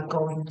we are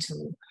going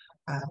to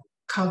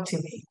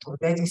cultivate, or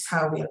that is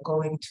how we are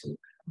going to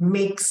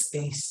make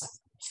space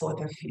for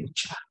the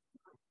future.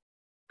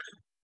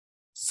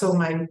 So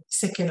my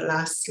second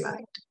last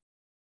slide.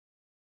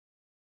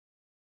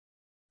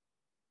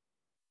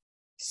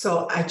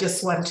 So I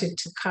just wanted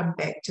to come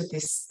back to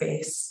this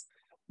space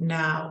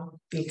now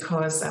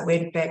because I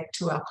went back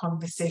to our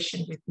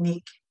conversation with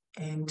Nick,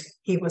 and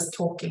he was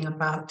talking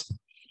about,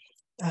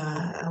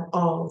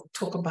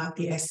 talk about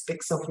the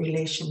aspects of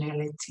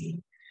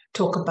relationality,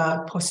 talk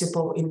about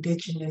possible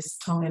Indigenous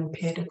Tongan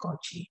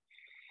pedagogy,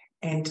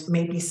 and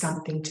maybe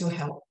something to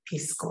help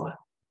Peace Corps.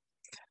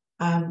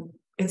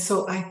 And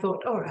so I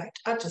thought, all right,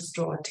 I'll just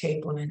draw a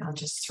table and I'll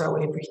just throw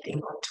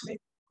everything onto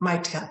it.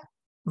 Might help,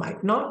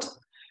 might not,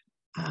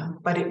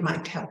 but it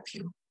might help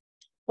you.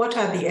 What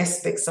are the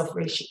aspects of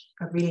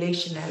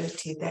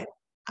relationality that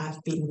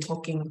I've been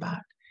talking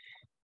about?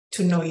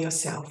 To know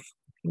yourself,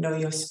 know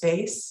your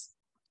space,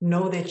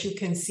 know that you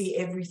can see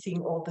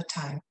everything all the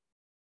time,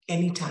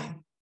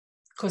 anytime,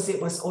 because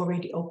it was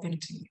already open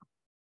to you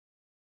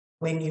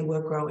when you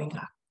were growing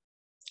up.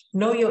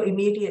 Know your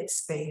immediate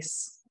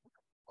space.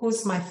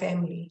 Who's my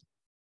family?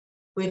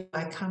 Where do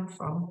I come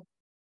from?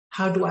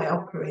 How do I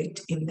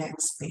operate in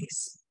that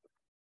space?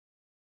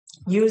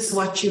 Use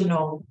what you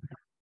know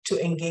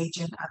to engage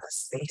in other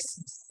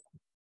spaces.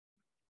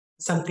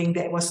 Something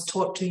that was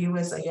taught to you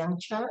as a young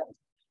child,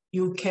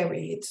 you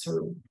carry it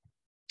through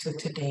to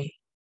today.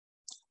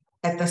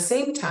 At the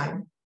same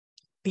time,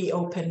 be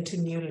open to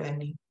new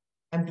learning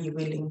and be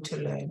willing to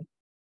learn.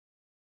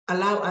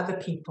 Allow other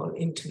people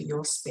into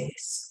your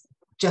space,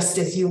 just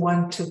as you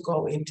want to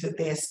go into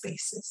their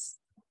spaces.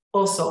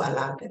 Also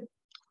allow them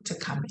to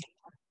come in.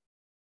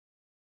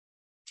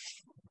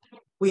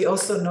 We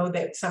also know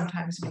that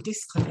sometimes we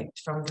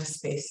disconnect from the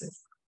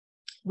spaces.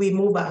 We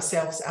move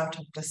ourselves out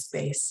of the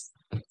space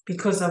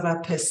because of a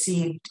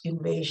perceived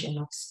invasion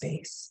of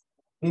space.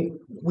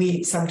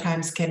 We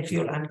sometimes can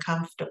feel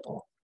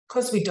uncomfortable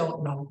because we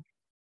don't know.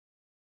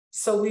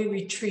 So we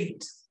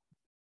retreat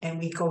and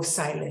we go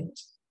silent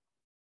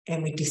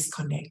and we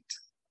disconnect.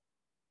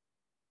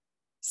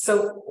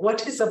 So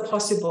what is a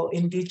possible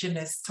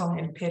Indigenous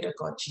Tongan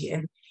pedagogy?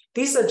 And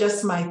these are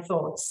just my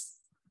thoughts.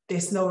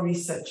 There's no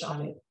research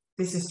on it.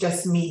 This is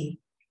just me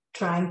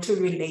trying to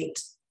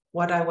relate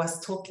what I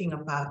was talking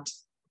about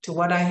to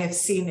what I have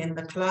seen in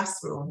the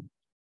classroom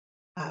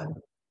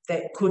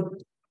that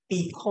could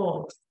be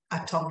called a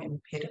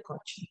Tongan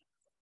pedagogy.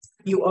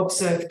 You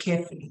observe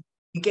carefully.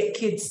 You get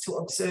kids to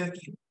observe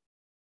you,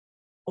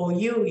 or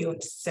you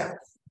yourself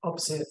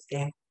observe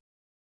them.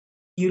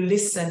 You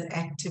listen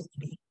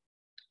actively.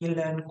 You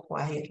learn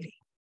quietly.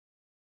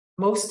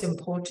 Most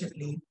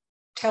importantly,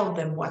 tell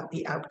them what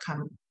the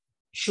outcome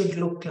should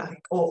look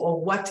like, or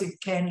what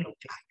it can look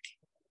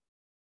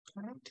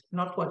like. Right?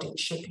 Not what it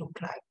should look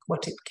like,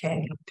 what it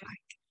can look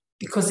like,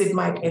 because it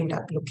might end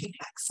up looking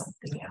like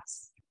something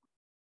else.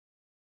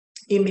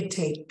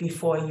 Imitate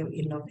before you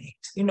innovate.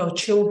 You know,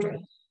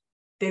 children,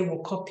 they will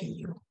copy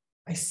you.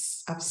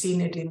 I've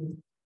seen it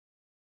in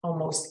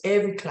almost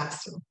every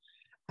classroom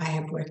I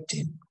have worked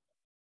in.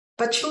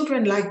 But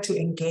children like to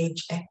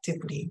engage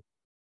actively.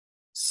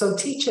 So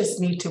teachers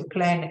need to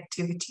plan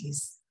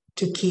activities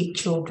to keep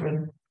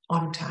children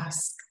on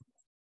task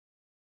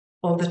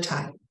all the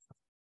time.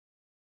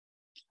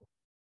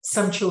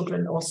 Some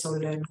children also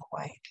learn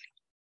quietly.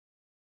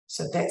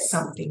 So that's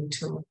something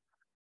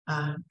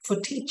for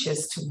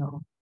teachers to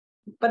know.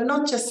 But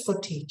not just for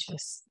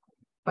teachers,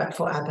 but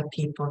for other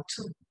people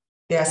too.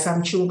 There are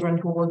some children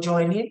who will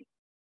join in.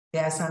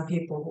 There are some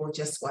people who will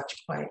just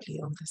watch quietly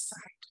on the side.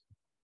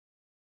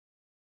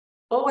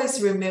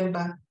 Always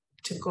remember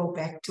to go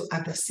back to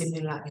other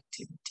similar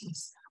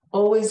activities.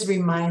 Always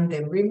remind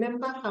them,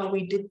 remember how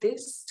we did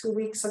this 2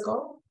 weeks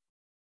ago?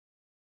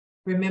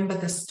 Remember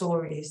the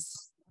stories.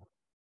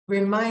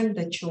 Remind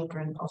the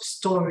children of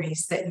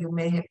stories that you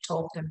may have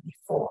told them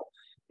before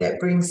that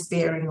brings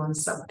bearing on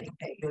something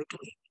that you're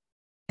doing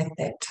at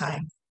that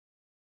time.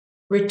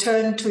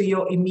 Return to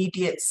your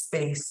immediate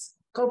space.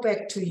 Go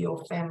back to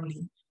your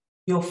family,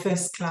 your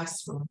first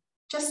classroom,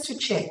 just to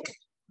check,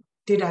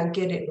 did I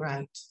get it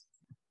right?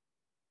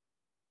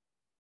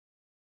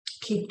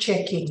 Keep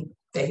checking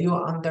that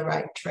you're on the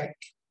right track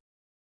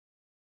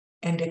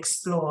and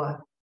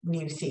explore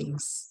new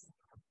things.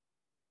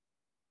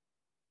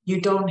 You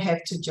don't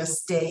have to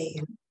just stay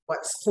in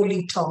what's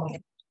fully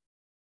Tongan.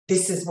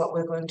 This is what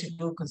we're going to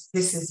do because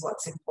this is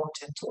what's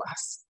important to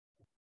us.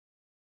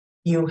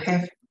 You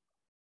have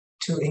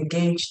to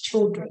engage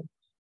children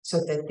so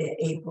that they're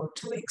able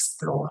to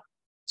explore,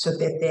 so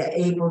that they're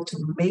able to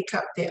make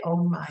up their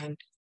own mind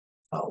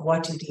about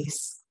what it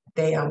is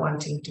they are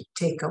wanting to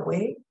take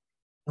away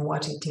and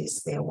what it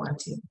is they're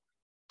wanting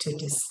to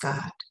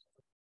discard.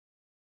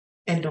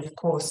 And of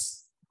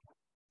course,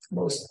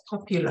 most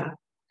popular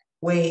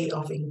way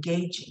of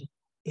engaging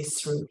is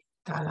through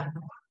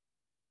Talanoa.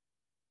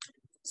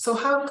 So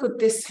how could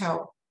this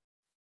help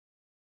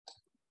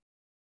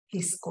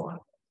Peace Corps?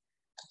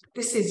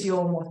 This is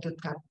your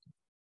motuka,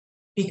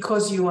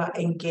 because you are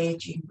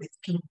engaging with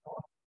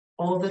people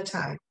all the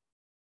time.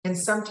 And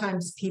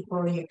sometimes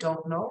people you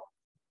don't know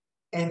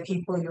and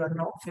people you are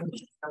not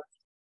familiar with.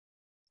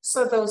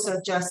 So those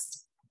are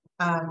just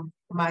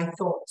my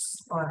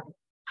thoughts on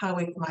how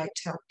it might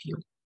help you.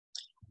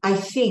 I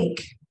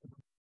think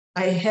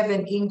I have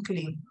an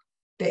inkling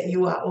that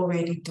you are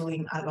already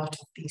doing a lot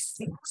of these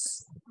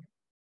things.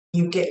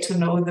 You get to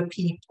know the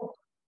people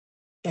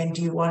and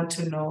you want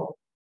to know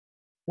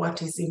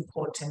what is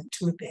important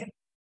to them.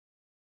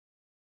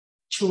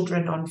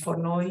 Children on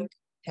Whanoi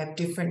have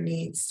different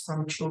needs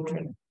from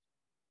children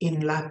in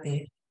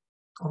Lape,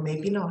 or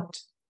maybe not,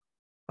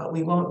 but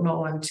we won't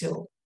know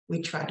until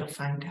we try to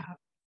find out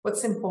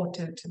what's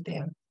important to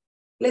them.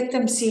 Let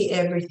them see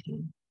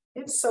everything.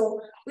 And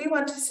so we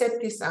want to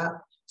set this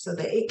up so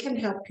that it can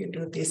help you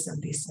do this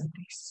and this and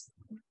this.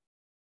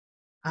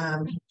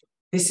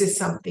 This is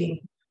something,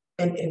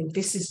 and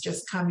this is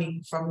just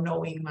coming from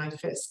knowing my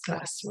first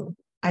classroom.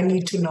 I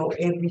need to know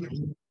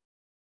everything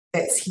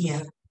that's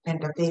here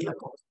and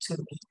available to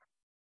me.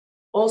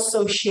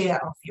 Also share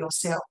of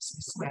yourselves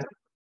as well.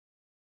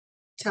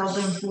 Tell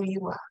them who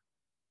you are,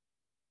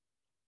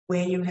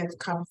 where you have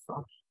come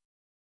from,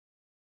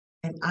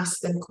 and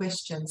ask them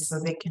questions so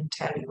they can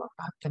tell you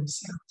about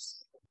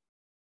themselves.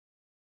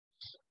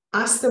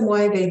 Ask them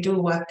why they do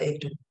what they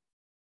do.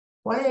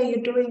 Why are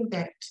you doing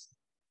that?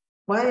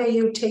 Why are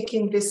you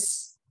taking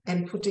this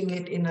and putting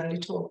it in a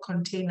little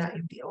container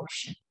in the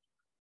ocean?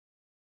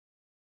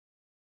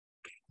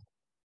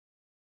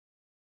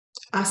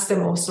 Ask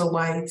them also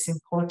why it's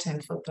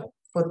important for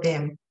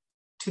them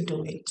to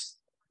do it.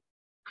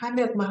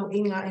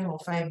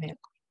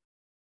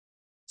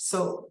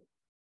 So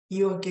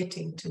you're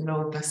getting to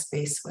know the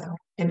space well.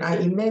 And I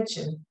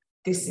imagine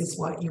this is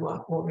what you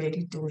are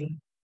already doing,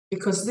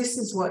 because this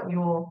is what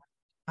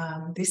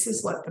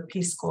the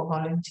Peace Corps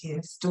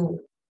volunteers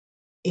do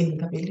in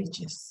the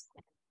villages.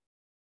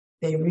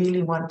 They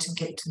really want to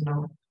get to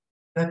know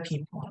the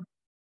people.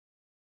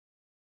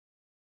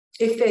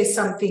 If there's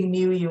something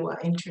new you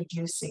are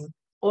introducing,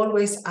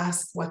 always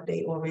ask what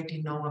they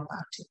already know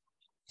about it.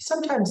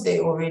 Sometimes they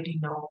already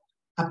know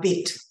a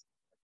bit.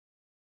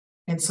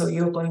 And so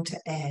you're going to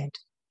add.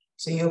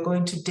 So you're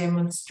going to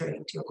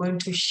demonstrate. You're going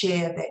to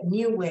share that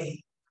new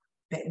way,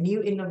 that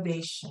new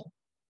innovation,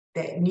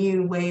 that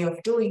new way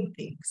of doing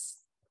things,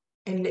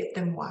 and let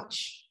them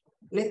watch.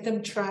 Let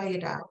them try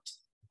it out.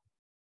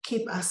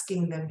 Keep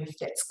asking them if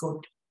that's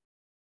good.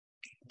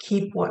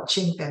 Keep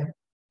watching them.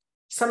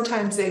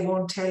 Sometimes they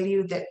won't tell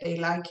you that they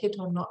like it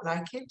or not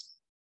like it.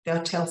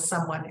 They'll tell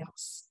someone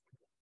else.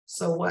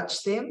 So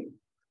watch them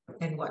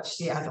and watch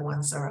the other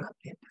ones around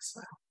them as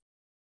well.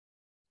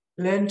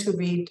 Learn to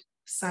read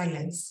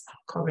silence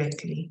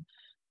correctly.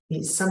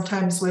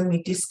 Sometimes when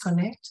we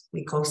disconnect,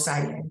 we go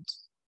silent.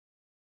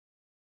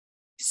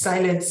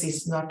 Silence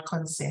is not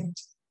consent.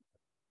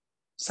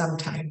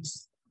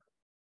 Sometimes.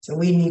 So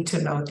we need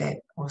to know that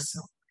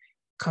also.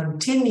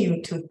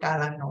 Continue to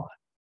Talanoa.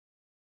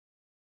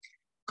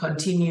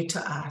 Continue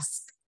to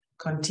ask.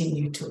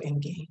 Continue to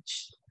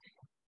engage.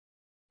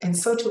 And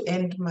so to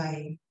end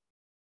my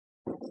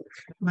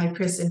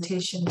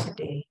presentation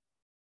today,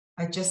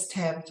 I just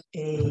have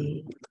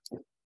a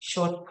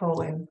short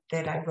poem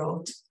that I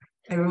wrote.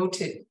 I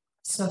wrote it,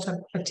 it's not a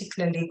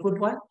particularly good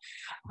one,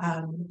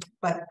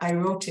 but I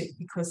wrote it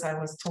because I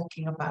was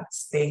talking about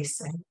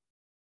space and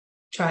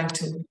trying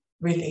to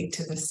relate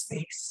to the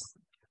space.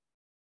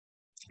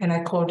 And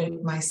I called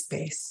it My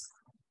Space.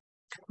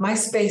 My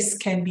space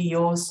can be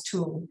yours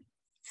too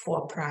for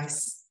a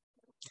price.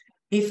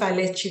 If I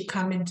let you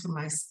come into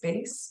my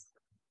space,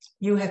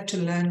 you have to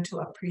learn to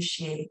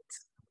appreciate,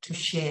 to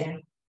share,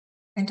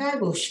 and I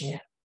will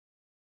share.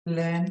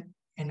 Learn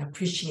and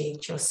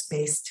appreciate your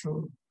space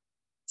too,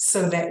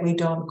 so that we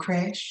don't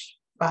crash,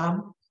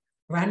 bump,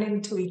 run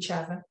into each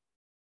other,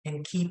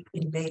 and keep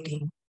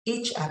invading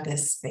each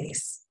other's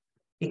space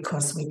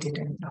because we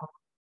didn't know.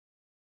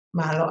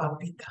 Malo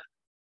apita.